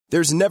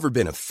There's never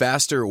been a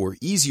faster or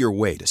easier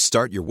way to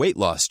start your weight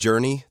loss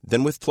journey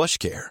than with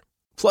PlushCare.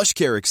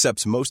 PlushCare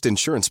accepts most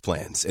insurance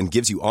plans and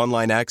gives you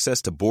online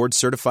access to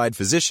board-certified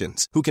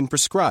physicians who can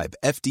prescribe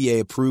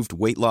FDA-approved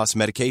weight loss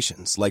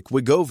medications like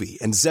Wegovy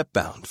and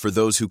Zepbound for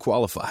those who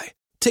qualify.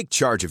 Take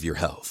charge of your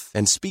health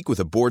and speak with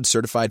a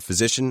board-certified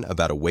physician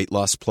about a weight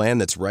loss plan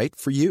that's right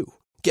for you.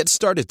 Get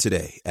started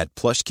today at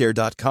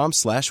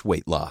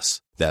plushcare.com/weight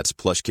loss. That's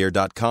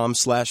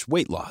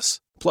plushcare.com/weight loss.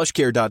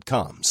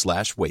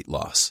 plushcare.com/weight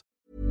loss.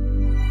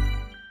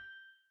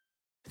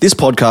 This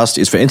podcast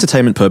is for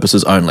entertainment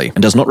purposes only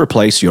and does not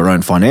replace your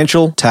own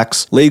financial,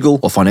 tax, legal,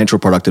 or financial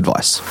product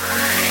advice.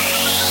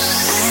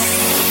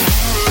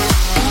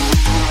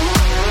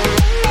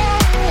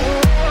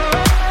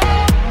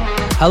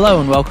 Hello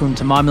and welcome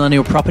to My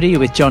Millennial Property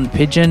with John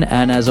Pidgeon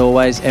and, as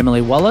always,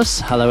 Emily Wallace.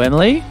 Hello,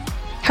 Emily.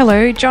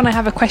 Hello, John. I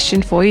have a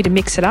question for you to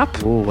mix it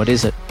up. Ooh, what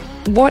is it?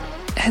 What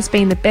has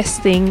been the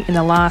best thing in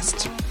the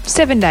last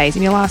 7 days,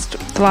 in the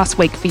last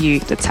week for you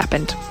that's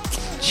happened?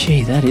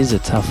 Gee, that is a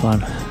tough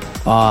one.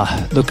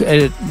 Look,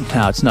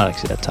 no, it's not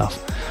actually that tough.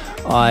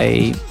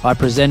 I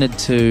presented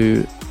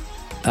to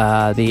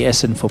the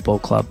Essendon Football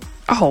Club.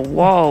 Oh,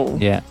 whoa.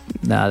 Yeah,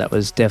 no, that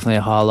was definitely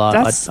a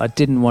highlight. I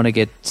didn't want to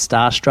get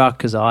starstruck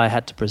because I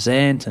had to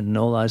present and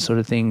all those sort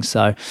of things.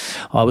 So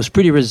I was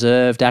pretty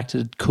reserved,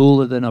 acted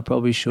cooler than I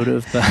probably should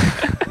have. But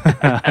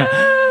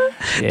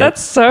yeah.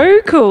 That's so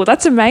cool.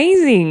 That's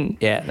amazing.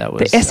 Yeah, that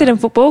was... The Essendon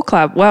Football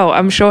Club. Well,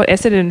 I'm sure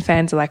Essendon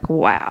fans are like,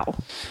 wow.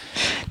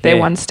 They're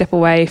one step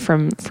away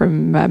from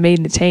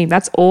meeting the team.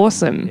 That's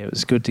awesome. It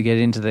was good to get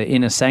into the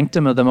inner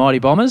sanctum of the Mighty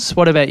Bombers.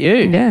 What about you?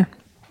 Yeah.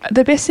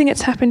 The best thing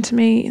that's happened to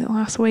me in the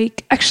last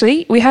week,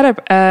 actually, we had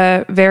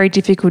a very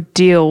difficult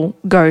deal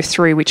go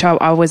through, which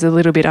I was a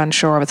little bit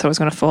unsure of. I thought it was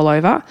going to fall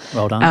over.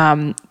 Well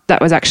done. That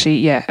was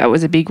actually, it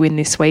was a big win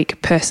this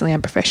week. Personally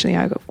and professionally,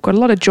 I got a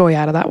lot of joy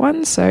out of that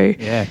one. So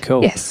yeah,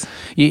 cool. Yes.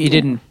 You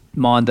didn't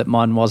mind that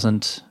mine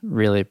wasn't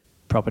really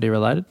property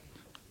related?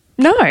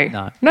 No,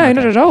 okay. Not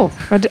at all.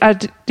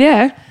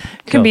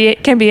 Can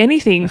be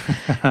anything.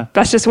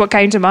 That's just what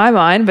came to my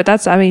mind. But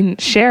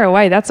share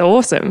away. That's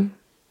awesome.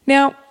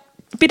 Now,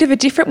 a bit of a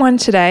different one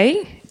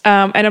today,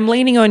 and I'm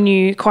leaning on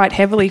you quite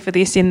heavily for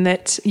this in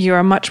that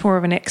you're much more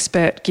of an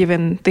expert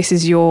given this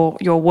is your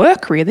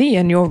work really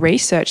and your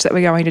research that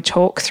we're going to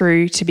talk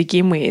through to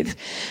begin with.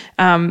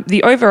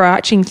 The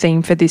overarching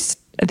theme for this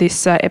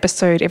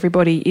episode,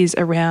 everybody, is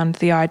around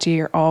the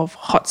idea of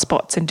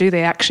hotspots and do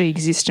they actually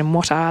exist and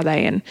what are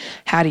they and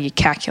how do you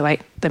calculate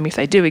them if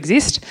they do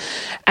exist.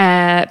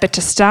 But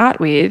to start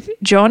with,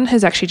 John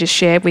has actually just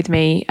shared with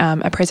me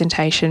a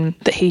presentation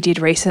that he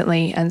did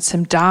recently and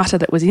some data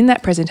that was in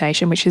that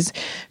presentation, which is,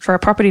 for a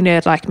property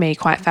nerd like me,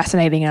 quite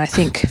fascinating, and I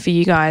think for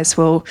you guys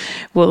will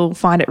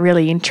find it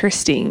really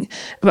interesting.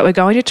 But we're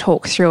going to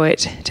talk through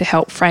it to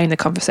help frame the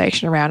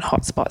conversation around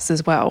hotspots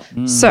as well.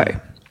 So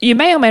you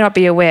may or may not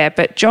be aware,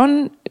 but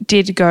John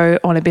did go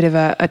on a bit of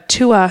a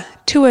tour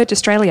to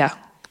Australia.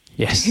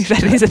 Yes. If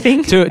that is a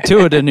thing.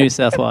 Tour to New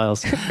South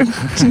Wales.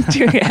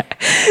 Yeah.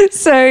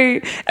 So,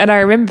 and I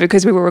remember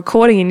because we were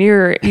recording and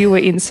you were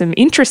in some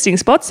interesting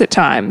spots at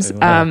times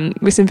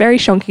with some very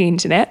shonky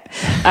internet.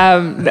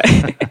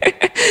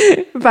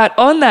 But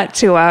on that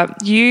tour,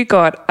 you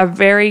got a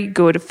very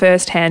good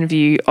first-hand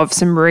view of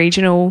some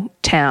regional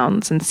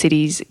towns and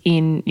cities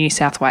in New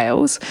South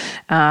Wales,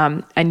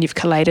 and you've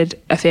collated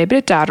a fair bit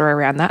of data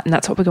around that, and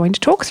that's what we're going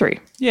to talk through.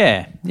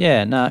 Yeah,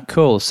 no,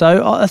 cool.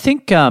 So I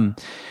think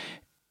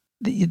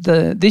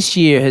this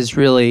year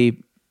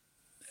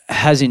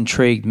has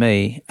intrigued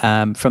me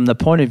from the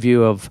point of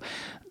view of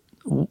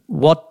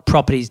what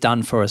property's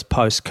done for us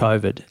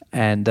post-COVID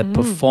and the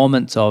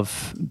performance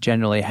of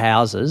generally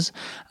houses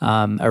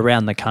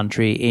around the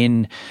country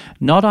in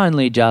not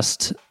only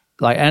just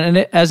like, and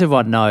as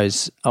everyone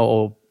knows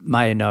or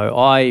may know,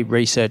 I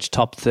research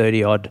top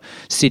 30 odd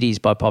cities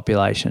by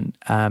population,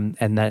 and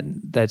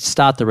that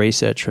start the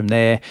research from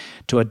there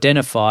to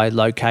identify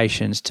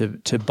locations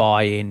to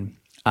buy in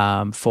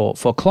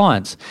for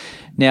clients.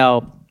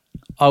 Now,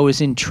 I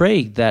was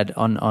intrigued that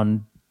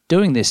on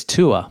doing this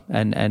tour,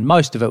 and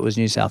most of it was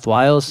New South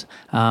Wales,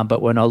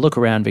 but when I look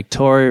around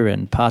Victoria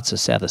and parts of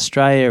South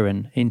Australia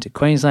and into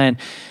Queensland,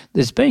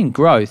 there's been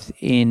growth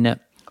in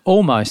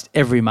almost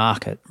every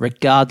market,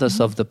 regardless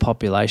of the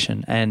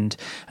population. And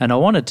I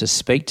wanted to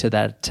speak to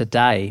that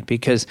today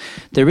because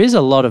there is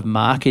a lot of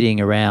marketing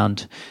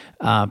around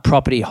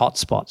property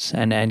hotspots,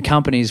 and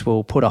companies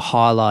will put a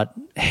highlight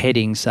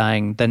heading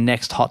saying the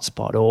next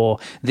hotspot or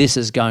this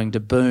is going to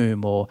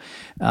boom, or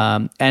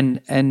and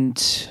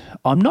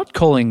I'm not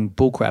calling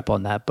bullcrap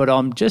on that, but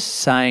I'm just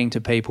saying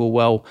to people,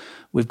 well,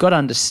 we've got to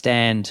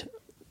understand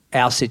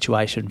our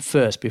situation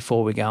first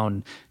before we go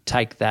and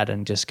take that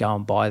and just go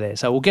and buy there.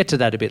 So we'll get to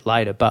that a bit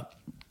later, but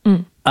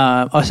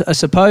I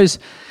suppose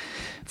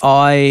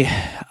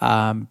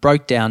I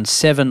broke down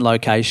 7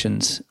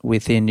 locations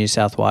within New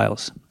South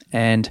Wales,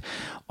 and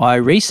I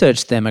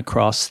researched them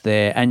across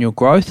their annual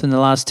growth in the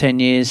last 10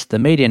 years, the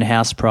median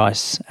house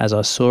price as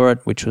I saw it,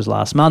 which was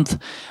last month,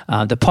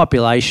 the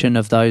population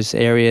of those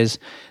areas,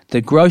 the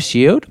gross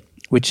yield,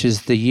 which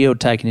is the yield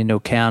taken into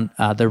account,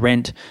 the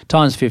rent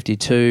times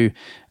 52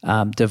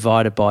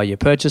 divided by your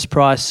purchase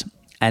price,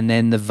 and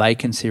then the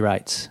vacancy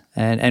rates.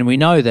 And we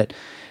know that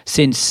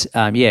since,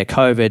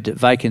 COVID,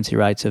 vacancy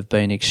rates have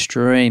been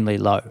extremely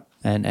low,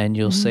 and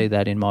you'll see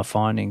that in my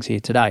findings here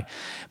today.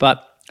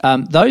 But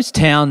those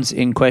towns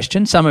in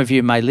question, some of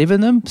you may live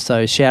in them,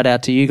 so shout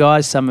out to you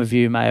guys. Some of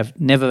you may have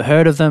never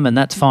heard of them, and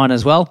that's fine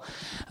as well.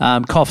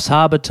 Coffs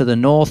Harbour to the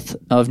north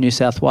of New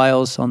South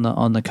Wales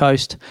on the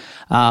coast,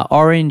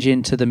 Orange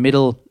into the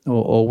middle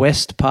or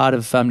west part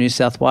of New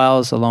South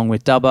Wales, along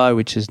with Dubbo,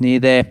 which is near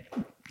there.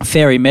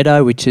 Fairy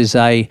Meadow, which is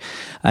a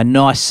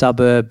nice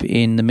suburb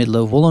in the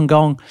middle of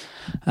Wollongong.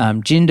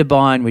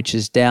 Jindabyne, which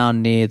is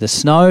down near the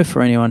snow.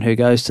 For anyone who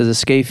goes to the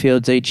ski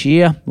fields each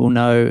year will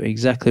know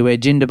exactly where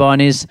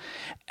Jindabyne is.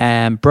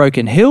 And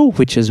Broken Hill,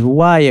 which is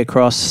way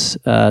across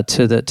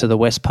to the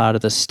west part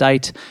of the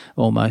state,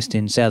 almost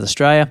in South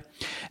Australia.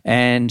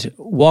 And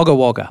Wagga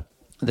Wagga,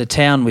 the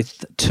town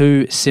with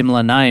two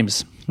similar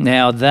names.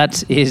 Now,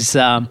 that is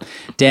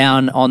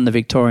down on the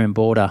Victorian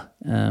border.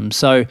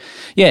 So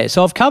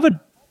I've covered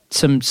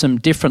some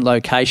different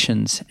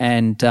locations,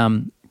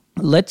 and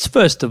let's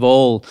first of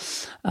all,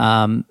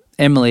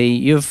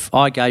 Emily,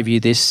 I gave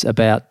you this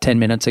about 10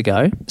 minutes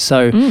ago.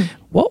 So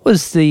what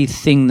was the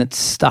thing that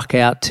stuck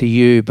out to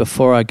you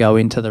before I go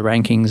into the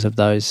rankings of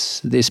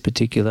this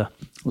particular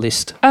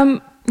list?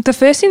 The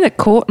first thing that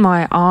caught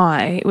my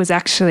eye was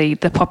actually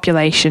the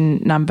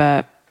population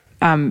number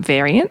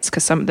variance,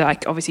 because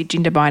obviously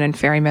Jindabyne and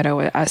Fairy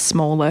Meadow are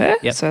smaller.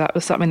 Yep. So that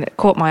was something that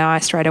caught my eye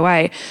straight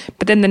away.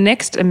 But then the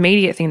next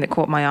immediate thing that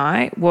caught my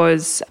eye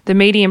was the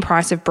median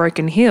price of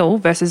Broken Hill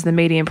versus the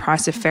median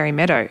price of Fairy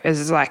Meadow. It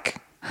was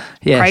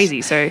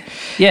crazy. So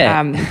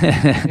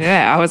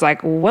I was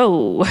like,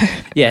 whoa.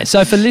 Yeah.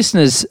 So for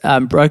listeners,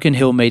 Broken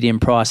Hill median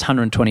price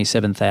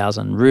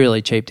 $127,000,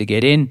 really cheap to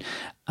get in.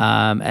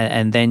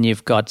 And then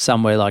you've got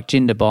somewhere like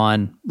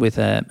Jindabyne with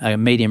a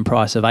median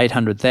price of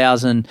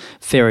 $800,000,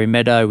 Fairy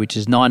Meadow, which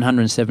is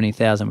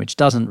 $970,000, which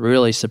doesn't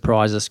really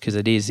surprise us because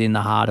it is in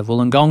the heart of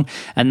Wollongong,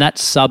 and that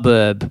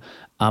suburb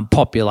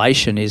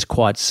population is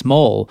quite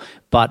small.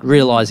 But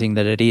realising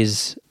that it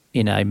is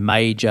in a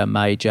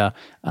major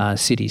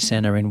city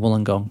centre in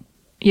Wollongong.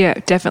 Yeah,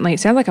 definitely. It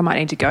sounds like I might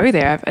need to go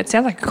there. It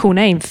sounds like a cool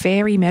name,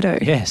 Fairy Meadow.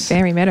 Yes,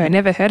 Fairy Meadow. I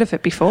never heard of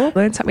it before.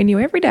 Learn something new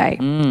every day.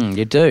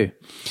 You do.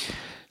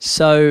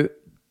 So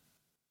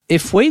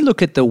if we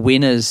look at the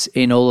winners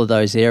in all of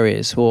those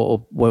areas,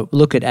 or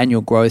look at annual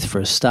growth for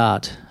a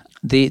start,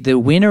 the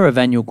winner of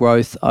annual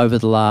growth over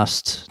the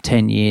last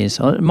 10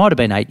 years, or it might have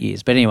been 8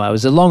 years, but anyway, it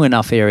was a long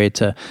enough area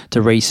to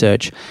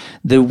research.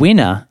 The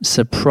winner,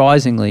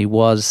 surprisingly,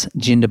 was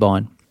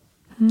Jindabyne.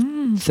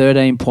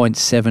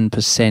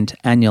 13.7%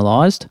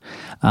 annualised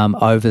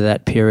over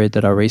that period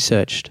that I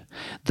researched.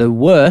 The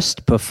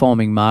worst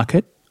performing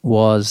market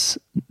was,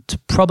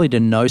 probably to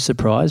no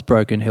surprise,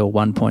 Broken Hill,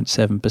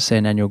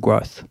 1.7% annual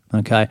growth.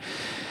 Okay.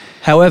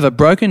 However,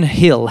 Broken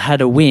Hill had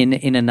a win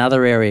in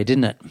another area,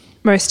 didn't it?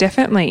 Most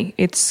definitely.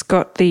 It's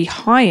got the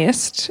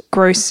highest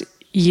gross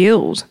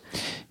yield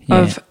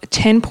of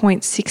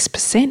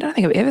 10.6%. I don't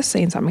think I've ever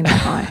seen something that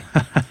high.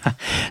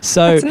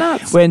 So that's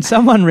nuts. When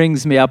someone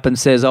rings me up and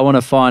says, I want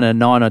to find a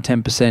 9 or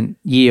 10%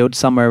 yield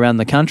somewhere around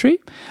the country,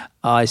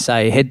 I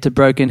say, head to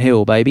Broken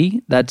Hill,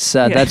 baby. That's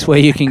where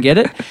you can get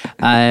it.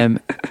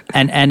 And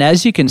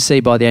as you can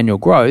see by the annual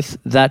growth,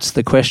 that's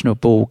the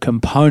questionable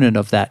component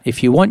of that.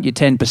 If you want your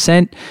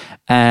 10%,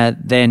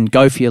 then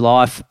go for your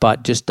life,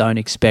 but just don't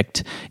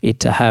expect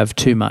it to have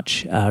too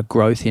much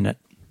growth in it,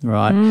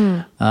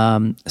 right?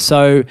 And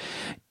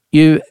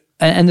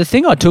the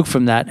thing I took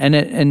from that,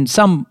 and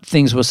some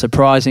things were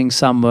surprising,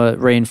 some were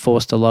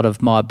reinforced a lot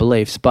of my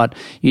beliefs, but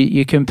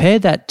you compare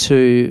that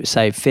to,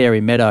 say, Fairy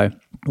Meadow,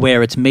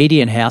 where its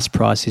median house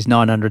price is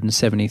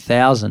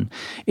 $970,000,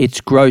 its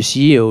gross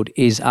yield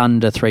is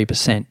under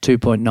 3%,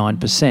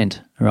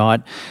 2.9%,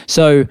 right?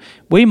 So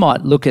we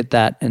might look at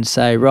that and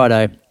say,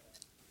 righto,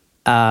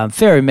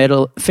 Fairy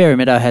Meadow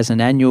has an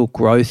annual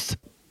growth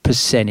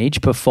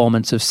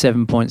performance of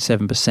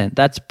 7.7%.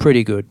 That's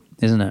pretty good,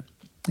 isn't it?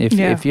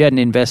 If you had an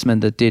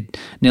investment that did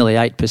nearly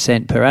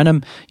 8% per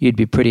annum, you'd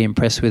be pretty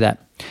impressed with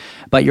that.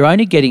 But you're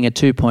only getting a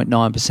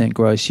 2.9%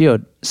 gross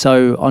yield.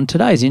 So on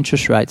today's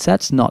interest rates,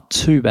 that's not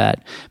too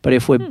bad. But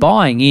if we're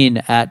buying in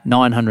at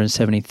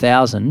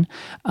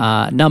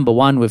 $970,000, number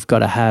one, we've got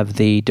to have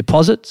the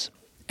deposits,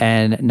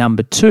 and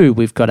number two,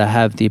 we've got to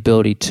have the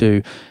ability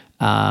to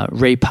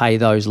repay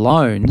those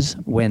loans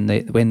when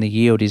the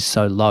yield is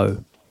so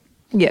low.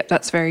 Yeah,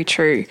 that's very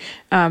true.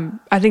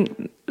 I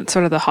think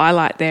sort of the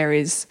highlight there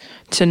is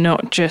to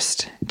not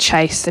just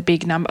chase the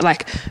big number.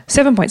 Like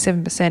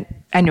 7.7%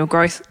 annual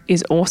growth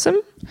is awesome.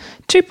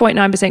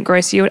 2.9%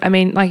 gross yield, I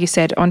mean, like you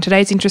said, on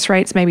today's interest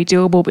rates, maybe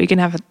doable, but you're going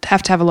to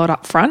have a lot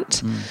up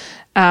front.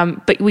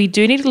 But we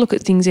do need to look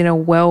at things in a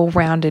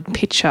well-rounded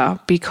picture,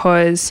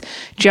 because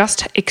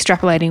just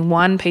extrapolating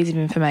one piece of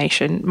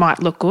information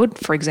might look good.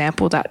 For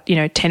example, that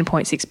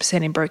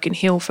 10.6% in Broken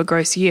Hill for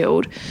gross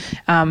yield,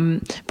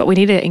 but we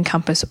need to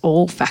encompass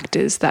all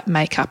factors that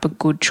make up a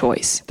good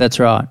choice. That's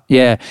right.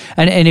 Yeah,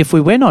 and if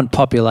we went on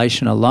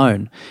population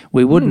alone,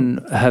 we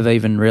wouldn't have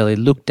even really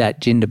looked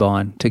at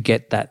Jindabyne to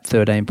get that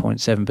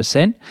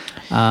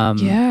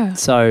 13.7%.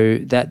 So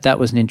that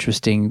was an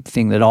interesting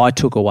thing that I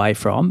took away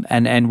from,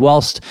 and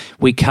whilst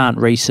we can't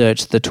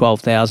research the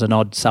 12,000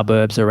 odd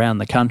suburbs around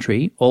the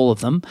country, all of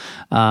them,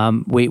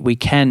 we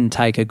can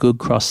take a good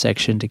cross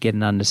section to get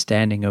an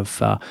understanding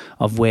of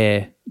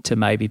where to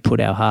maybe put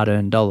our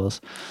hard-earned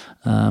dollars.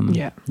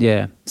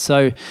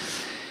 So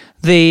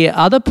the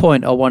other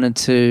point I wanted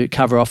to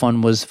cover off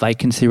on was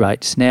vacancy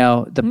rates.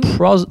 Now,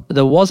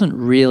 there wasn't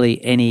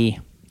really any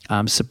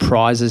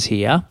surprises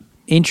here.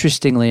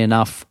 Interestingly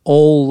enough,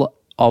 all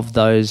of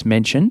those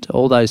mentioned,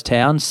 all those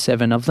towns,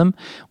 7 of them,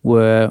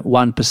 were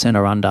 1%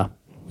 or under.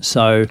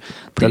 So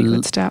pretty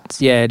good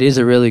stats. Yeah, it is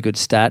a really good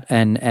stat,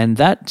 and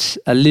that's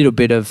a little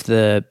bit of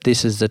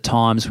this is the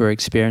times we're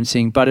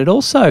experiencing, but it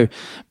also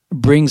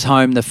brings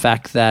home the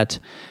fact that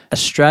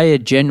Australia,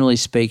 generally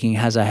speaking,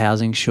 has a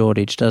housing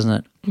shortage, doesn't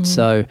it?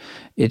 So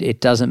it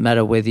doesn't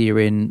matter whether you're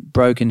in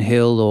Broken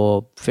Hill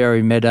or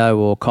Fairy Meadow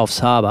or Coffs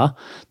Harbour.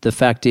 The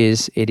fact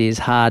is, it is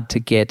hard to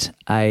get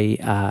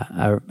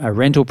a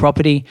rental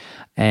property,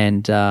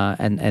 and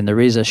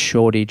there is a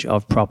shortage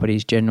of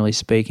properties, generally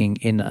speaking,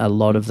 in a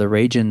lot of the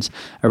regions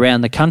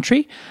around the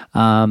country.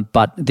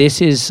 But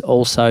this is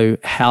also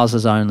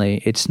houses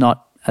only. It's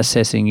not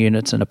assessing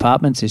units and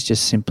apartments. It's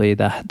just simply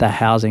the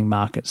housing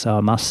market. So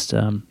I must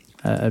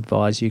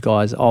advise you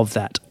guys of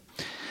that.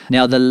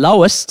 Now, the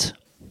lowest,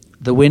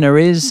 the winner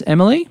is,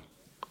 Emily?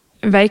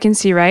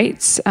 Vacancy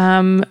rates.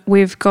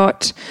 We've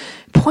got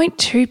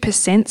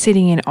 0.2%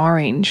 sitting in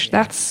orange.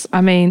 That's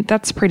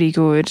pretty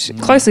good.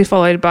 Closely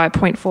followed by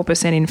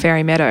 0.4% in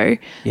Fairy Meadow.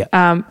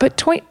 But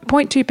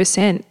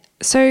 0.2%.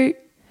 So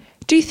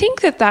do you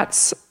think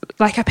that's,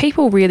 like, are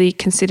people really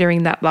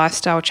considering that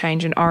lifestyle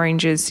change in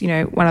Orange as,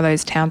 one of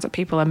those towns that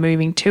people are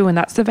moving to, and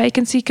that's the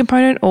vacancy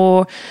component?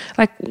 Or,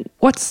 like,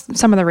 what's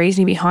some of the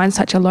reasoning behind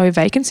such a low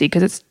vacancy?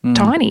 Because it's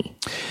tiny.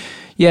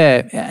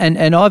 Yeah,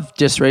 and I've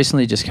just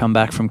recently come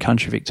back from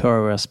country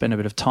Victoria, where I spent a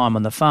bit of time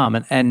on the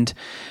farm, and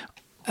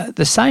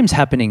the same's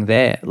happening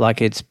there.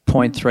 Like, it's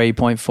 0.3%,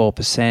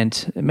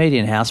 0.4%.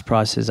 Median house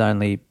price is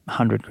only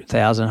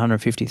 100,000,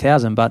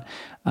 150,000, but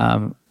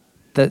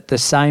the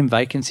same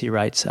vacancy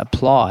rates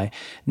apply.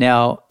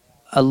 Now,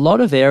 a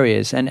lot of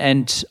areas,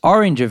 and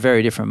Orange, a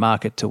very different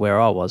market to where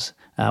I was,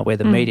 where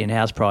the median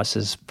house price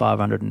is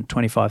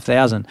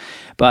 525,000,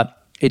 but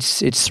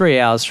it's 3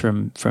 hours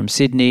from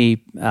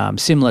Sydney,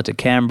 similar to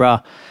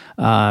Canberra,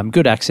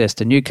 good access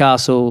to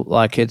Newcastle,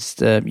 like it's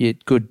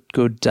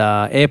good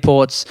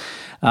airports,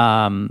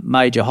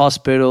 major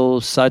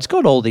hospitals. So it's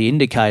got all the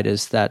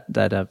indicators that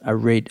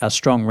a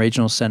strong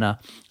regional centre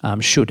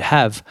should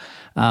have.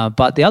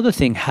 But the other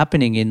thing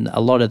happening in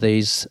a lot of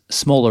these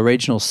smaller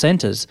regional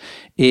centres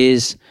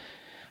is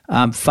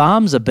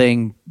farms are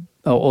being,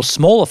 or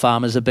smaller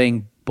farmers are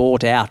being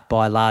bought out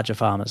by larger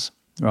farmers.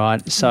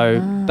 Right. So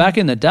back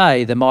in the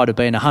day, there might have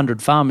been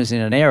 100 farmers in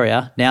an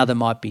area. Now there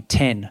might be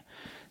 10.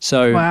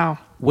 So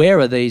where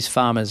are these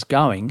farmers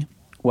going?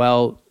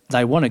 Well,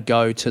 they want to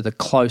go to the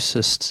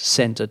closest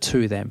centre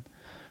to them.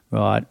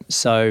 Right.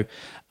 So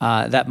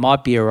that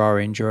might be your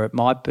Orange, or it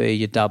might be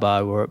your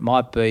Dubbo, or it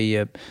might be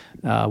your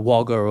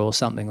Wagga or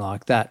something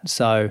like that.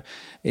 So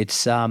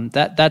it's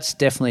that's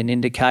definitely an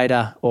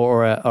indicator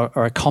or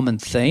a common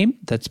theme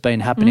that's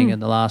been happening in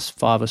the last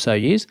 5 or so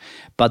years.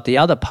 But the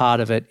other part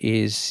of it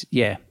is,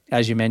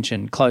 as you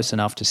mentioned, close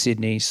enough to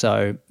Sydney,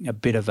 so a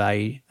bit of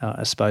I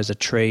suppose a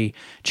tree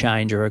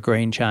change or a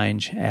green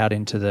change out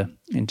into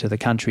the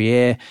country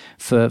air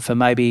for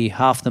maybe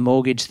half the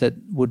mortgage that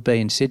would be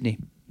in Sydney.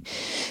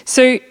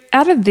 So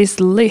out of this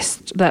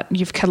list that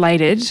you've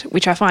collated,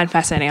 which I find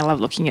fascinating, I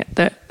love looking at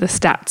the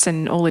stats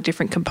and all the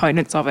different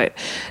components of it,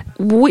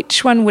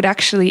 which one would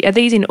actually, are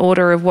these in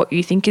order of what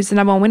you think is the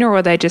number one winner, or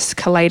are they just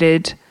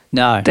collated?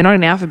 No. They're not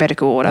in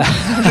alphabetical order.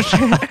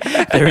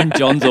 They're in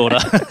John's order.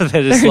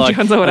 They're just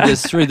John's order. I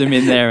just threw them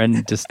in there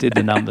and just did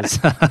the numbers.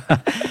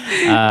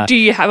 Do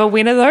you have a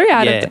winner though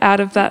out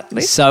of that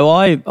list? So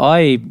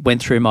I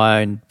went through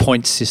my own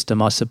points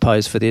system, I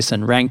suppose, for this,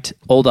 and ranked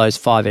all those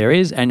 5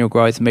 areas: annual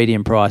growth,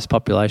 median price,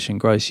 population,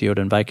 gross yield,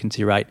 and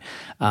vacancy rate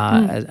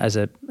as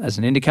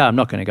an indicator. I'm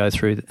not going to go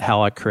through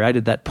how I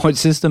created that point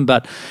system,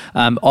 but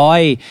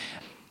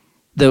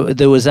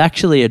There was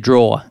actually a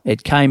draw.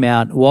 It came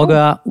out,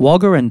 Wagga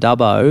and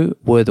Dubbo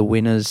were the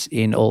winners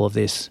in all of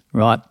this,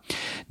 right?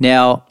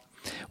 Now,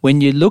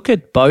 when you look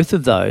at both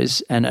of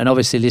those, and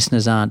obviously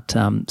listeners aren't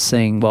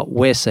seeing what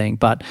we're seeing,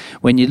 but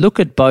when you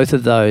look at both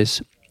of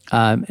those,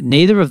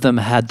 Neither of them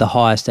had the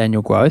highest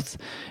annual growth.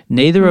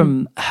 Neither of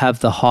them have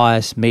the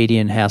highest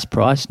median house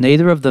price.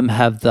 Neither of them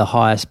have the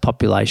highest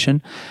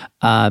population.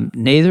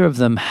 Neither of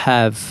them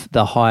have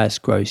the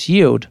highest gross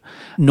yield,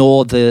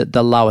 nor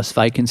the lowest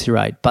vacancy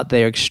rate. But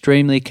they're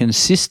extremely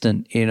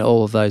consistent in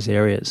all of those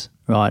areas,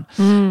 right?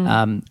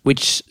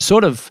 Which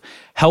sort of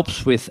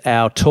helps with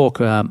our talk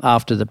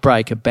after the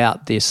break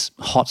about this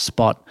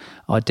hotspot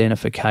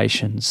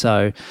identification.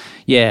 So,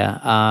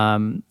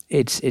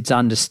 it's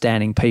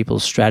understanding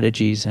people's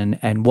strategies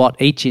and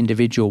what each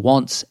individual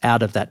wants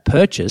out of that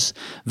purchase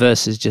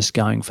versus just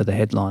going for the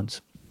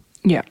headlines.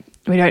 Yeah,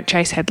 we don't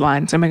chase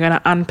headlines, and we're going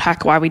to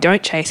unpack why we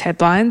don't chase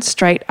headlines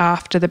straight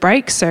after the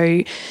break.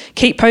 So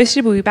keep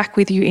posted. We'll be back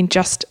with you in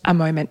just a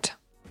moment.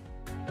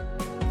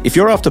 If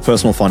you're after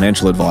personal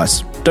financial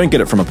advice, don't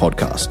get it from a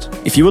podcast.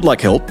 If you would like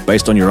help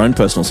based on your own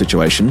personal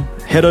situation,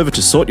 head over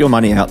to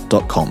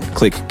sortyourmoneyout.com.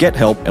 Click Get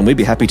Help and we'd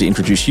be happy to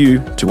introduce you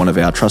to one of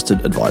our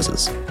trusted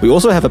advisors. We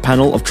also have a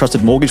panel of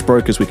trusted mortgage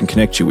brokers we can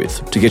connect you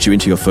with to get you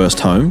into your first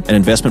home, an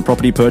investment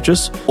property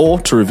purchase, or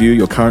to review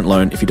your current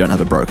loan if you don't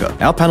have a broker.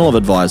 Our panel of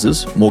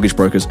advisors, mortgage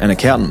brokers and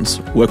accountants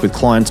work with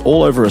clients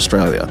all over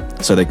Australia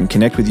so they can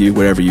connect with you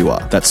wherever you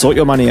are. That's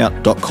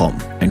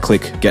sortyourmoneyout.com and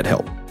click Get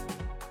Help.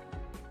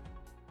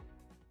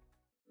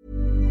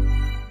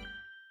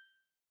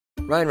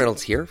 Ryan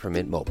Reynolds here from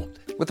Mint Mobile.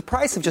 With the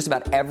price of just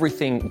about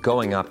everything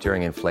going up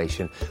during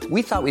inflation,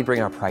 we thought we'd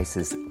bring our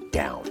prices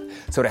down.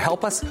 So to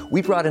help us,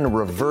 we brought in a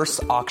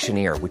reverse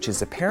auctioneer, which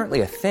is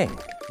apparently a thing.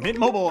 Mint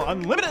Mobile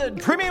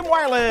Unlimited Premium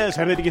Wireless.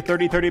 How to get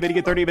 30, 30, bit to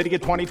get 30, bit to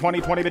get 20, 20,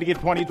 20, bit to get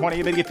 20, 20,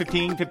 bit to get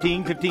 15,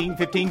 15, 15,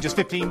 15, just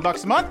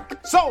 $15 a month?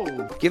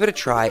 Sold! Give it a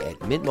try at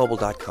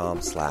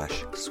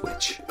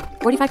mintmobile.com/switch.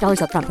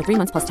 $45 up front for 3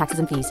 months plus taxes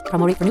and fees.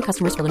 Promo rate for new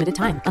customers for limited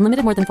time.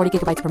 Unlimited more than 40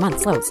 gigabytes per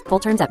month. Slows full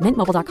terms at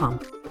mintmobile.com.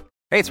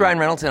 Hey, it's Ryan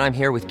Reynolds, and I'm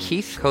here with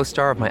Keith,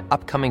 co-star of my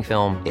upcoming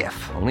film,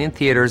 If, only in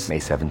theaters May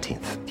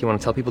 17th. Do you want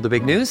to tell people the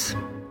big news?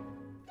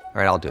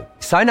 All right, I'll do it.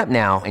 Sign up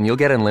now and you'll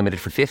get unlimited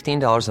for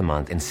 $15 a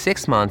month and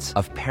 6 months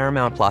of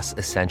Paramount Plus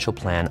Essential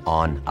Plan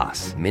on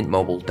us.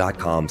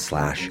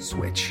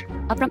 mintmobile.com/switch.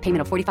 Upfront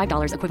payment of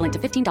 $45 equivalent to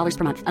 $15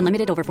 per month.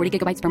 Unlimited over 40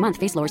 gigabytes per month.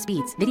 Face lower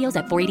speeds. Videos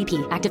at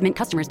 480p. Active Mint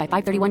customers by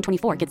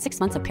 531.24 get 6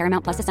 months of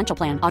Paramount Plus Essential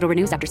Plan. Auto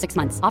renews after 6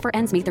 months. Offer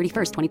ends May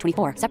 31st,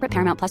 2024. Separate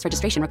Paramount Plus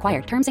registration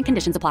required. Terms and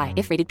conditions apply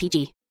if rated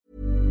PG.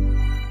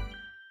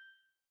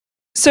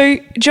 So,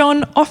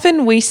 John,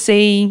 often we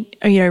see,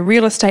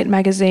 real estate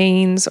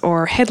magazines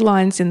or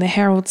headlines in the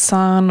Herald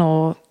Sun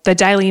or the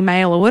Daily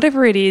Mail or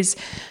whatever it is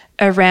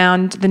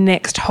around the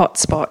next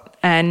hotspot,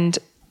 and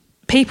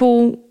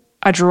people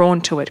are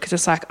drawn to it because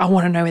it's like, I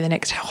want to know where the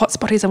next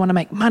hotspot is. I want to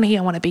make money.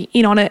 I want to be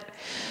in on it.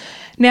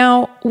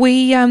 Now,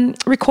 we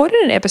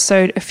recorded an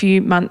episode a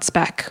few months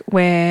back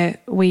where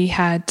we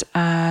had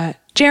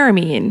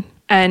Jeremy in,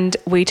 and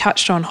we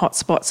touched on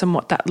hotspots and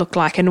what that looked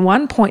like. And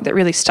one point that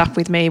really stuck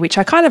with me, which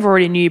I kind of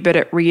already knew, but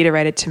it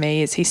reiterated to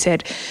me, is he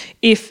said,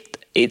 if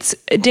it's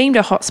deemed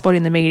a hotspot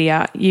in the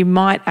media, you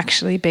might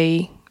actually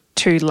be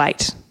too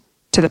late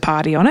to the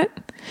party on it.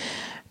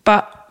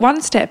 But one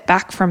step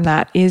back from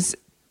that is,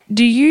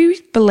 do you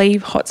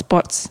believe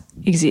hotspots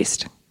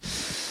exist?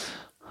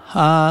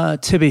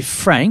 To be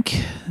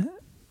frank,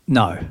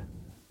 no.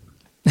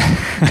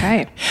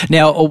 Okay.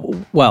 Now,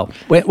 well,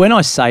 when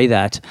I say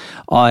that,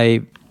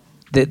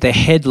 the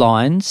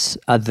headlines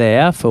are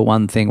there for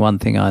one thing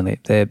only.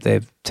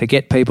 They're to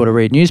get people to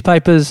read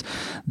newspapers.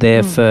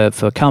 They're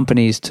for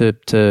companies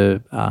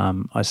to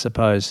I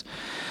suppose,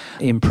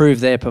 improve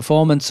their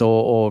performance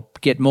or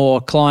get more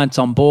clients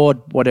on board,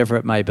 whatever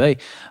it may be.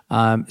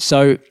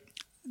 So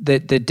the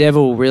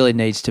devil really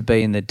needs to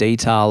be in the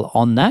detail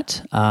on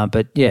that.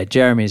 But yeah,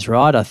 Jeremy's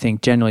right. I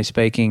think generally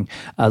speaking,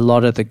 a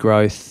lot of the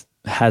growth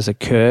has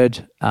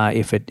occurred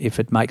if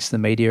it makes the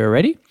media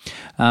already,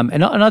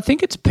 and I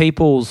think it's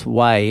people's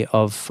way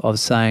of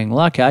saying,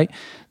 well, okay,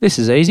 this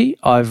is easy.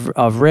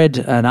 I've read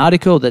an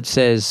article that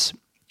says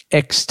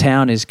X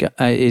town is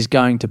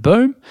going to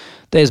boom.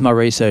 There's my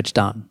research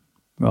done.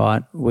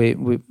 Right, we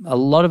a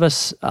lot of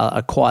us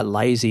are quite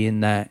lazy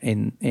in that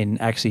in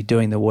actually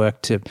doing the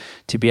work to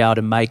be able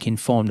to make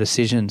informed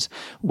decisions,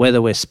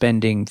 whether we're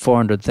spending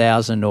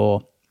 $400,000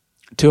 or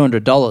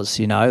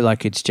 $200,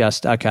 like it's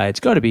just, okay, it's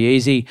got to be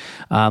easy.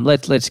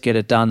 Let's get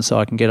it done so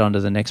I can get on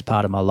to the next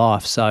part of my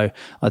life. So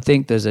I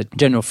think there's a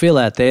general feel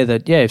out there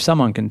that, yeah, if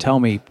someone can tell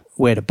me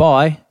where to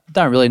buy,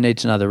 don't really need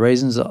to know the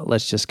reasons.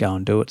 Let's just go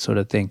and do it, sort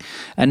of thing.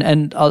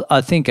 And I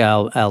think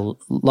a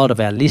lot of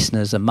our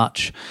listeners are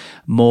much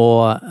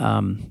more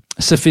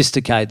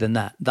sophisticated than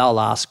that. They'll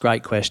ask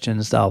great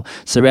questions. They'll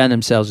surround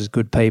themselves with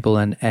good people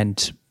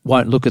and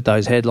won't look at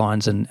those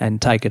headlines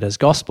and take it as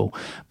gospel.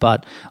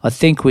 But I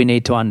think we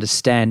need to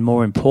understand,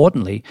 more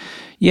importantly,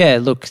 yeah,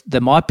 look,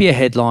 there might be a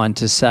headline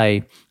to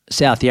say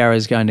South Yarra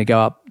is going to go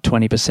up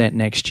 20%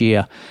 next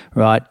year,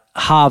 right?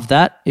 Halve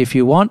that if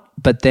you want,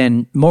 but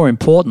then more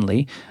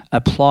importantly,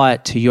 apply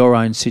it to your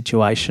own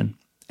situation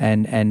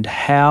and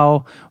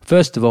how,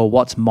 first of all,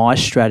 what's my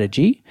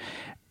strategy,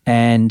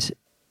 and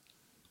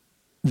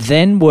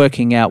then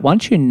working out,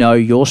 once you know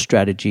your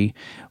strategy,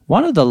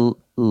 One of the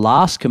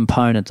last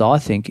components, I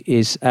think,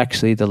 is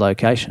actually the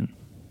location.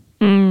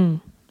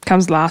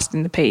 Comes last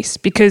in the piece,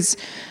 because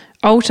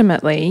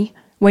ultimately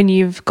when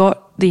you've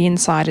got the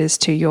insiders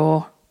to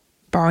your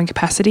borrowing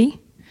capacity,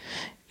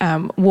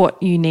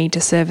 what you need to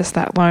service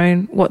that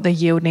loan, what the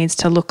yield needs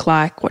to look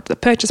like, what the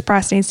purchase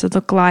price needs to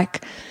look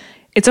like,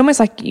 it's almost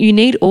like you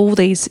need all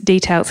these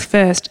details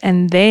first,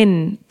 and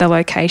then the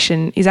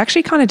location is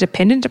actually kind of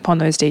dependent upon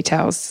those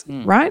details,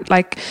 right?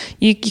 Like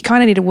you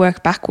kind of need to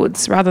work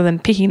backwards rather than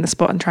picking the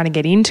spot and trying to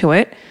get into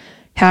it.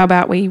 How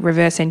about we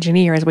reverse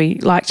engineer, as we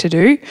like to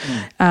do,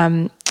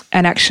 and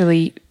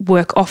actually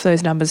work off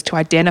those numbers to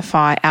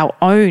identify our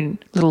own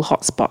little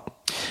hotspot.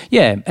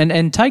 Yeah,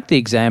 and take the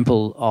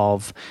example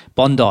of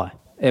Bondi.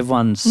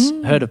 Everyone's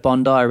heard of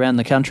Bondi around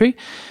the country.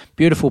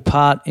 Beautiful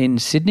part in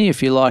Sydney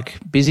if you like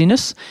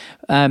busyness.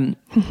 Over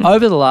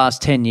the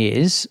last 10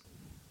 years,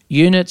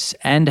 units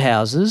and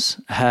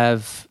houses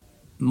have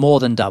more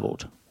than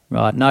doubled,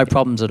 right? No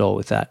problems at all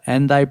with that.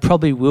 And they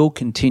probably will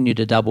continue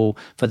to double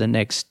for the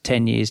next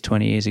 10 years,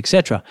 20 years,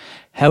 etc.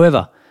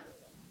 However,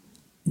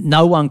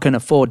 no one can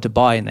afford to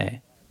buy in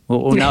there.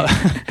 Or no,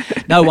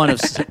 no one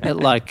is,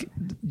 like,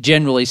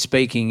 generally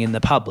speaking in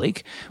the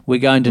public, we're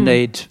going to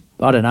need,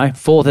 I don't know,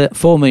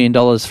 $4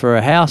 million for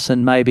a house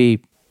and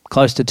maybe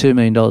close to $2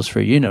 million for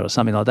a unit or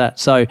something like that.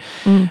 So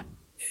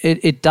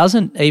it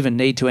doesn't even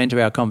need to enter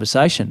our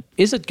conversation.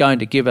 Is it going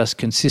to give us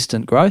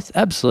consistent growth?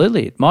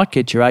 Absolutely. It might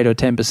get you 8 or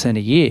 10%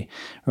 a year,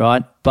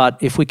 right? But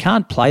if we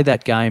can't play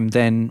that game,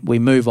 then we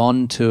move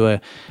on to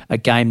a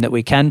game that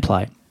we can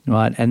play,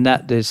 right? And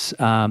that is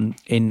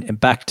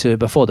back to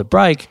before the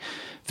break,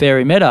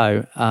 Fairy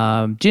Meadow,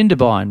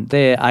 Jindabyne,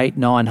 they're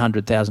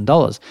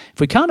 $800,000-$900,000. If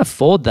we can't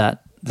afford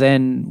that,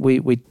 then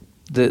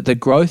the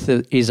growth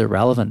is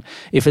irrelevant.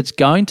 If it's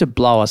going to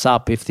blow us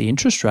up, if the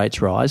interest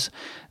rates rise,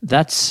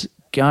 that's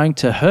going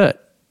to hurt,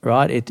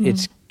 right?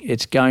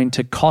 It's going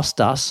to cost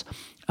us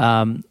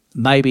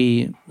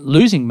maybe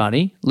losing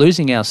money,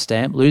 losing our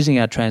stamp, losing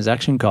our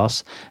transaction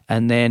costs,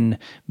 and then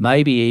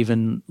maybe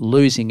even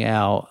losing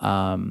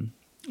our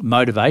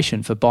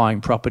motivation for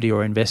buying property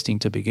or investing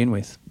to begin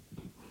with.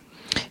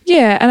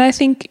 Yeah, and I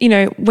think,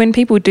 when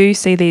people do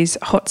see these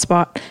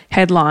hotspot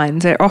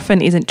headlines, there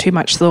often isn't too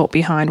much thought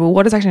behind, well,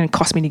 what is actually going to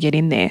cost me to get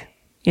in there,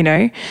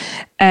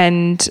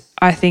 And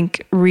I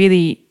think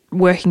really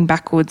working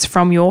backwards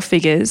from your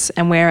figures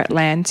and where it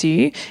lands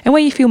you and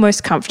where you feel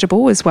most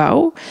comfortable as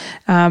well,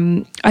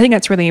 I think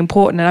that's really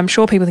important. And I'm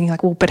sure people think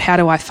like, well, but how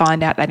do I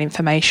find out that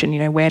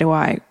information? Where do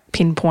I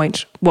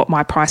pinpoint what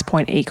my price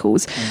point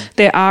equals?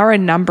 There are a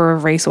number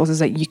of resources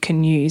that you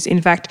can use.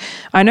 In fact,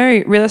 I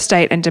know Real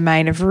Estate and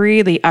Domain have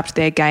really upped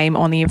their game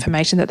on the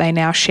information that they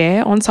now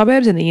share on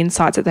suburbs and the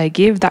insights that they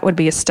give. That would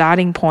be a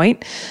starting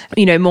point.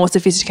 More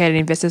sophisticated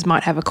investors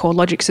might have a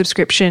CoreLogic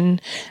subscription.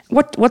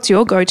 What's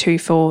your go-to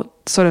for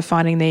sort of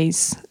finding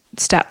these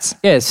stats?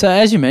 Yeah, so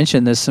as you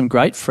mentioned, there's some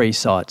great free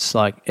sites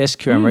like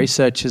SQM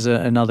Research is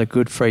another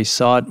good free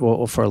site,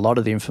 or for a lot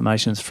of the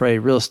information is free.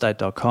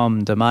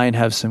 Realestate.com, Domain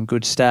have some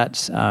good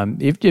stats.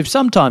 You've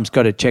sometimes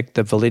got to check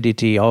the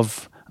validity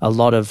of a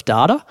lot of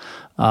data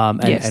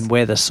and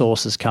where the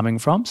source is coming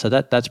from. So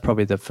that's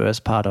probably the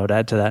first part I would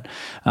add to that.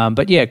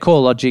 But yeah,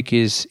 CoreLogic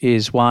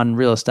is one.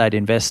 Real Estate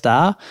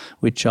Investor,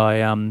 which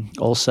I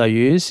also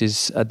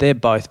use, they're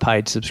both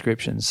paid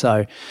subscriptions.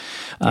 So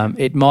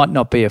it might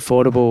not be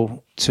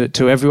affordable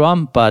to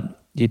everyone,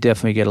 but you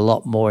definitely get a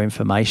lot more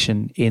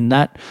information in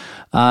that.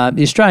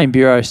 The Australian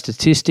Bureau of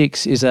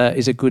Statistics is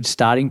a good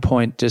starting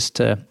point just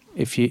to.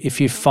 If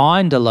you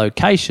find a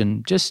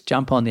location, just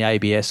jump on the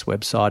ABS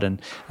website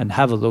and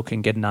have a look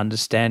and get an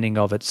understanding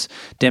of its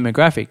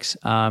demographics.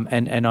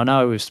 And I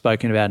know we've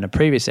spoken about in a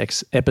previous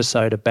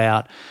episode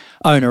about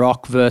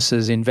owner-occ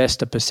versus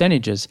investor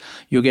percentages.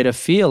 You'll get a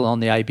feel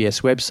on the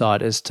ABS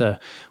website as to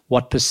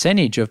what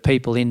percentage of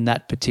people in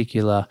that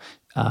particular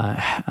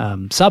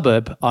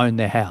suburb own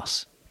their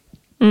house.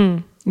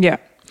 Yeah.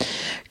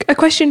 A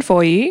question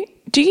for you.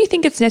 Do you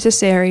think it's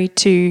necessary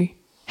to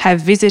have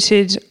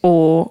visited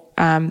or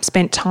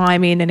spent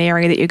time in an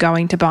area that you're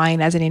going to buy in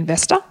as an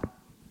investor?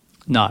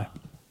 No.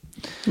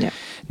 Yeah.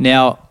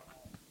 Now,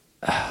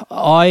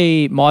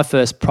 my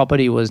first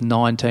property was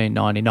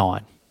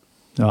 1999.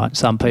 Right.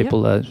 Some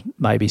people are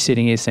maybe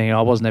sitting here saying,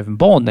 I wasn't even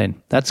born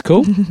then. That's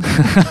cool.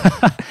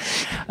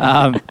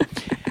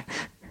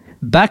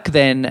 Back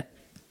then,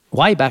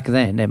 way back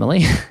then,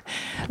 Emily,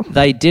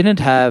 they didn't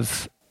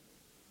have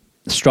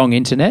strong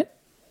internet.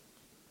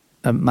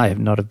 May have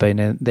not have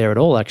been there at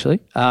all, actually.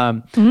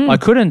 I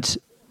couldn't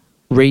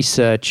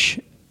research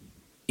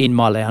in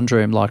my lounge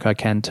room like I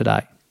can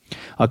today.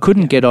 I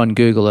couldn't get on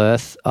Google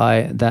Earth.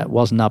 That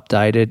wasn't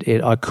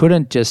updated. I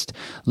couldn't just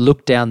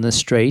look down the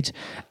street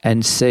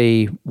and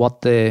see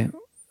what the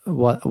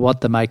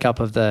makeup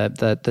of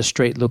the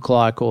street looked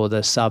like or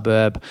the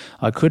suburb.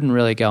 I couldn't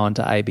really go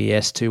onto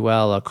ABS too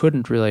well. I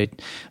couldn't really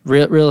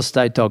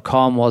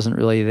realestate.com wasn't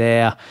really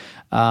there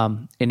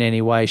in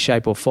any way,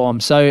 shape or form.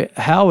 So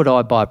how would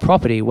I buy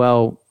property?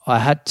 Well, I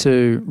had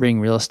to ring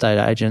real estate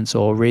agents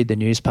or read the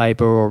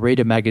newspaper or read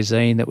a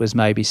magazine that was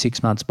maybe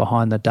 6 months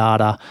behind the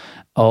data.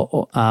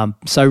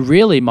 So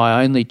really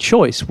my only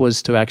choice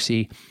was to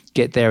actually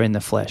get there in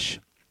the flesh.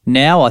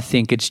 Now I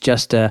think it's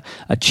just a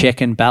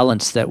check and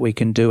balance that we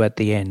can do at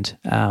the end.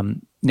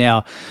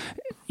 Now,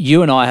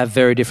 you and I have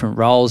very different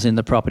roles in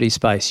the property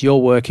space. You're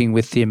working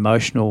with the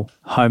emotional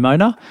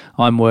homeowner.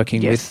 I'm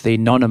working with the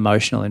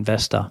non-emotional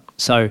investor.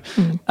 So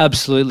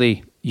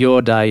absolutely,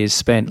 your day is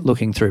spent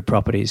looking through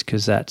properties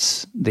because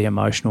that's the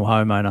emotional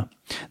homeowner.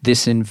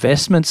 This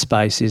investment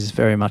space is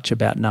very much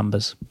about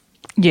numbers.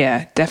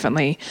 Yeah,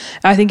 definitely.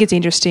 I think it's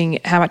interesting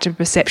how much of a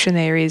perception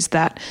there is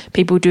that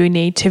people do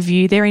need to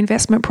view their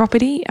investment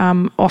property.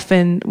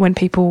 Often when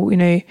people,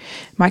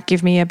 might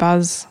give me a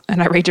buzz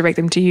and I redirect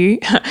them to you,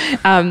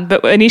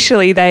 but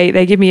initially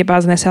they give me a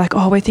buzz and they say like,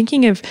 oh, we're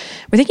thinking of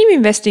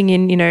investing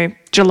in,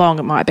 Geelong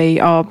it might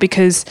be,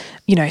 because,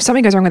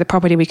 something goes wrong with the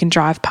property, we can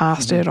drive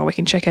past it or we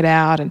can check it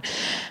out. And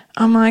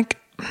I'm like,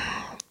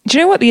 do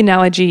you know what the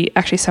analogy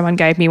actually someone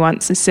gave me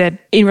once is said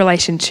in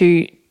relation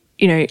to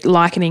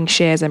likening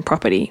shares and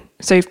property.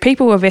 So if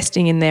people are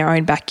investing in their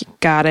own back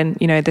garden,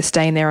 they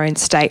stay in their own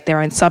state,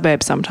 their own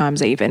suburb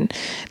sometimes even,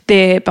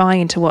 they're buying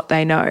into what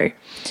they know.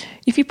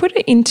 If you put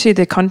it into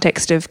the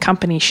context of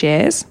company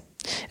shares,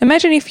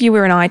 imagine if you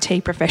were an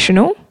IT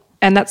professional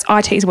and that's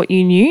IT is what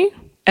you knew,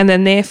 and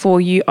then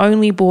therefore you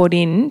only bought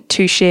in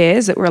to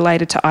shares that were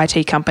related to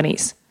IT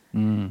companies.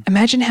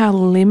 Imagine how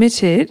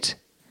limited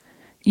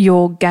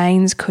your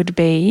gains could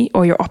be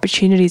or your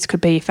opportunities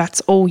could be if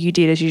that's all you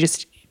did is you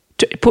just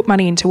put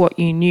money into what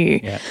you knew.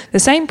 Yeah. The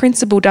same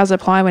principle does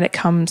apply when it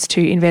comes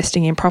to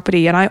investing in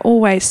property. And I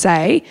always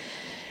say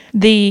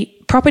the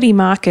property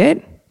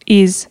market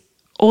is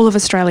all of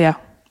Australia.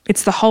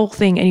 It's the whole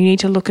thing, and you need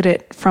to look at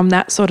it from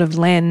that sort of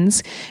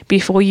lens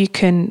before you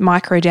can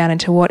micro down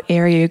into what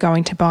area you're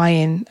going to buy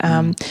in.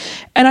 And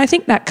I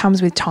think that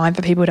comes with time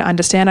for people to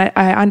understand.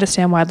 I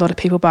understand why a lot of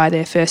people buy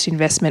their first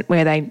investment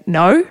where they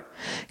know,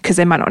 because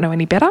they might not know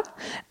any better.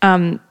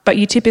 But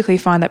you typically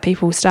find that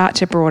people start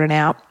to broaden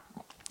out.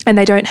 And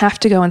they don't have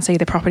to go and see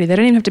the property. They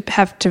don't even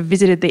have to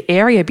visit the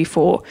area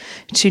before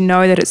to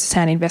know that it's a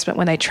sound investment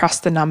when they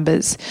trust the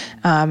numbers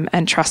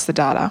and trust the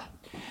data.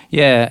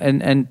 Yeah,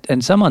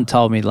 and someone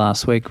told me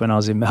last week when I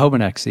was in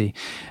Melbourne actually,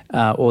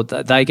 or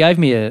they gave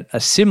me a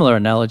similar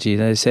analogy.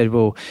 They said,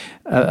 well,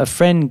 a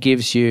friend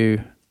gives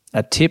you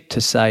a tip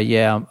to say,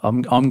 yeah,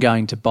 I'm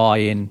going to buy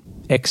in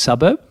X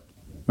suburb,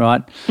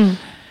 right?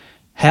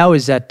 How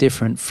is that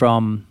different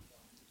from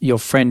your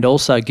friend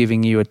also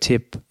giving you a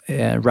tip,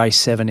 race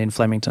 7 in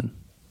Flemington?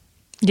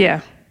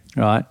 Yeah.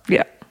 Right?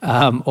 Yeah.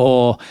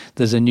 Or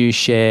there's a new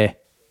share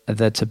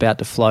that's about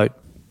to float,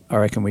 I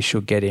reckon we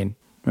should get in,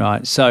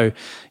 right? So,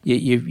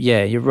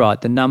 you're right.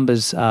 The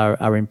numbers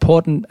are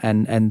important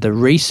and the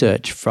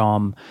research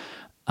from,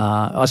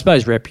 I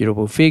suppose,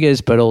 reputable figures,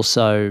 but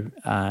also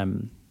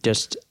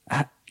just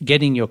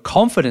getting your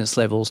confidence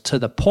levels to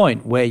the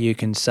point where you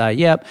can say,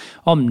 yep,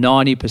 I'm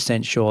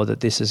 90% sure that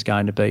this is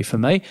going to be for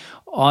me.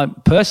 I'm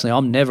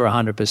never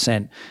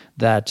 100%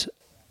 that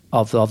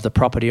of the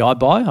property I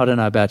buy. I don't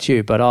know about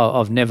you, but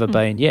I've never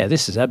been,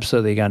 this is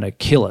absolutely going to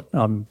kill it.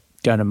 I'm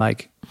going to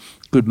make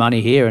good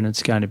money here and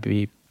it's going to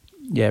be,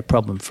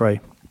 problem-free.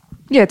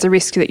 Yeah, it's a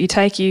risk that you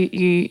take.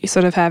 You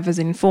sort of have as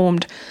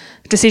informed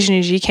decision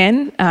as you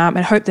can and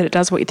hope that it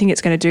does what you think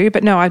it's going to do.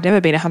 But no, I've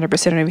never been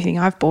 100% on everything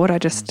I've bought. I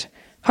just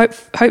hope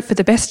for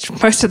the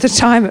best most of the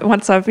time.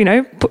 Once I've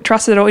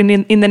trusted it all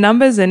in the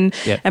numbers and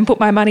put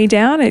my money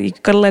down,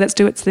 you've got to let it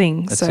do its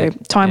thing. That's so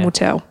it. Time will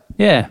tell.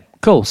 Yeah,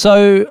 cool.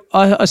 So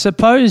I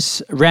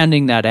suppose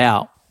rounding that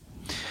out,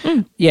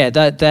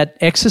 that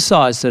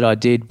exercise that I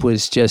did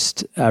was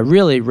just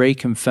really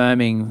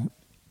reconfirming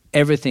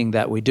everything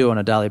that we do on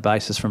a daily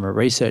basis from a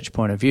research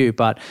point of view.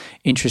 But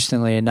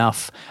interestingly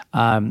enough,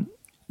 I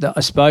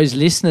suppose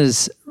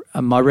listeners,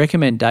 my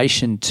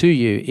recommendation to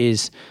you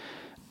is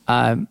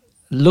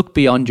look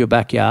beyond your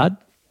backyard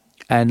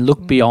and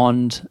look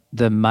beyond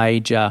the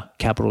major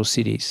capital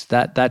cities.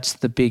 That's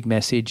the big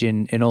message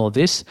in all of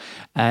this.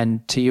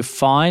 And till you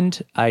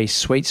find a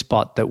sweet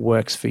spot that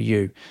works for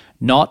you,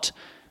 not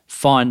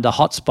find the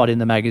hot spot in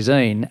the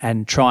magazine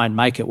and try and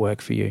make it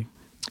work for you.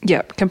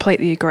 Yep,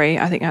 completely agree.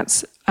 I think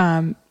that's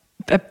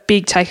a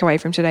big takeaway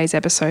from today's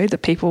episode,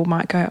 that people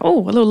might go,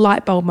 oh, a little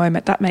light bulb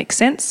moment, that makes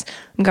sense.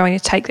 I'm going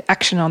to take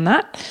action on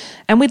that.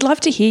 And we'd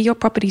love to hear your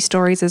property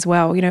stories as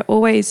well.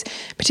 Always,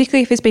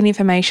 particularly if there's been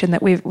information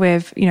that we've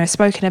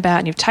spoken about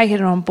and you've taken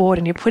it on board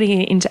and you're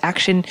putting it into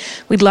action,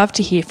 we'd love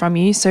to hear from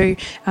you. So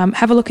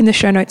have a look in the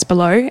show notes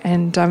below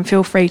and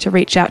feel free to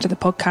reach out to the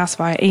podcast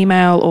via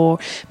email or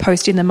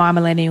post in the My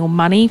Millennial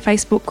Money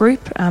Facebook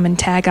group and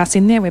tag us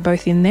in there. We're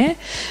both in there.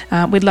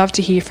 We'd love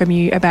to hear from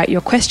you about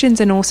your questions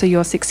and also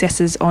your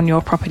successes on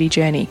your property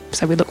journey.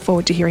 So we look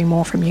forward to hearing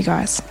more from you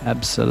guys.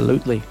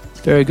 Absolutely.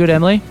 Very good,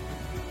 Emily.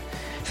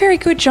 Very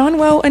good, John.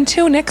 Well,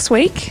 until next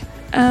week,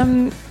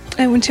 and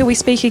until we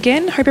speak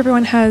again, hope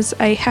everyone has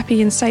a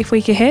happy and safe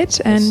week ahead,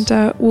 and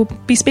we'll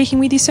be speaking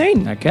with you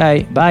soon.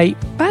 Okay, bye.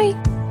 Bye.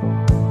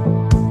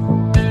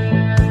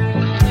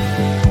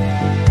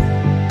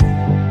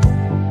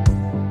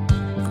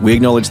 We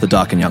acknowledge the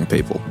Darkin Young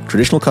people,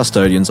 traditional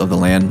custodians of the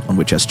land on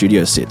which our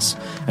studio sits,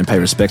 and pay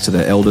respect to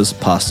their elders,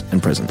 past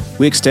and present.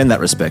 We extend that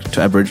respect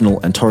to Aboriginal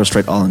and Torres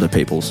Strait Islander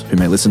peoples who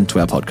may listen to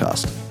our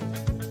podcast.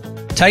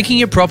 Taking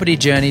your property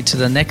journey to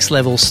the next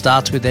level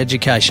starts with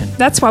education.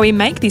 That's why we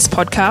make this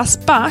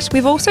podcast, but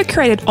we've also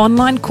created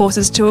online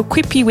courses to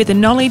equip you with the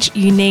knowledge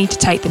you need to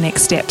take the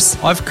next steps.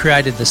 I've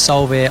created the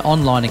Solvair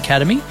Online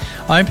Academy,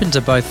 open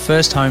to both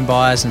first home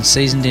buyers and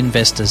seasoned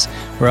investors,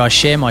 where I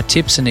share my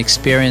tips and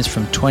experience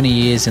from 20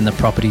 years in the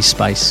property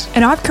space.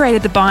 And I've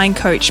created the Buying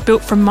Coach,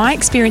 built from my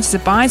experience as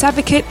a buyer's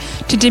advocate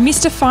to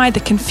demystify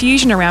the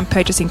confusion around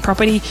purchasing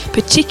property,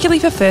 particularly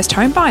for first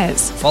home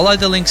buyers. Follow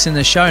the links in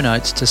the show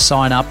notes to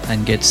sign up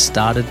and get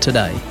started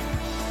today.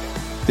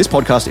 This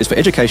podcast is for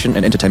education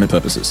and entertainment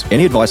purposes.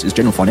 Any advice is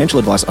general financial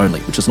advice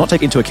only, which does not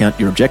take into account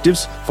your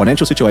objectives,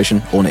 financial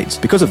situation, or needs.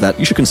 Because of that,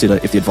 you should consider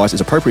if the advice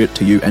is appropriate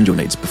to you and your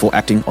needs before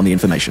acting on the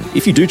information.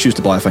 If you do choose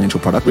to buy a financial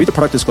product, read the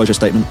product disclosure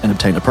statement and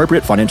obtain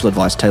appropriate financial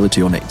advice tailored to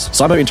your needs.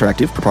 Simo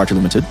Interactive Proprietary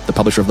Limited, the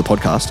publisher of the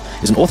podcast,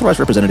 is an authorised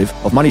representative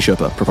of Money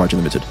Sherpa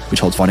Proprietary Limited, which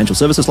holds financial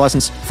services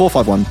license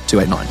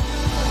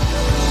 451289.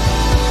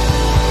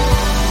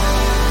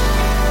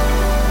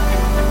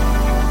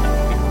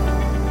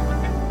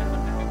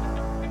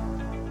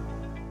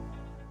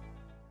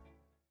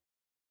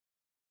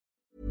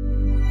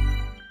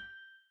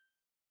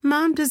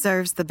 Mom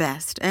deserves the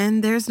best,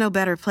 and there's no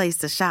better place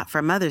to shop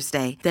for Mother's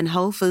Day than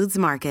Whole Foods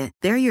Market.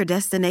 They're your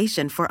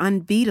destination for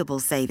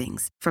unbeatable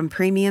savings, from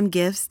premium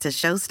gifts to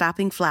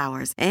show-stopping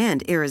flowers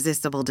and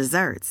irresistible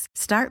desserts.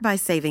 Start by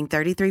saving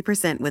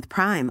 33% with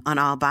Prime on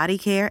all body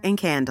care and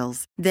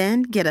candles.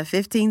 Then get a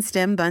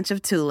 15-stem bunch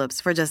of tulips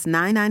for just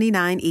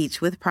 $9.99 each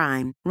with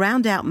Prime.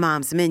 Round out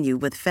Mom's menu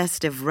with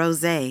festive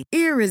rosé,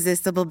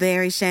 irresistible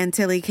berry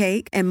chantilly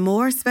cake, and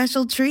more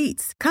special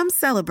treats. Come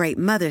celebrate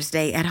Mother's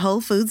Day at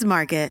Whole Foods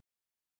Market.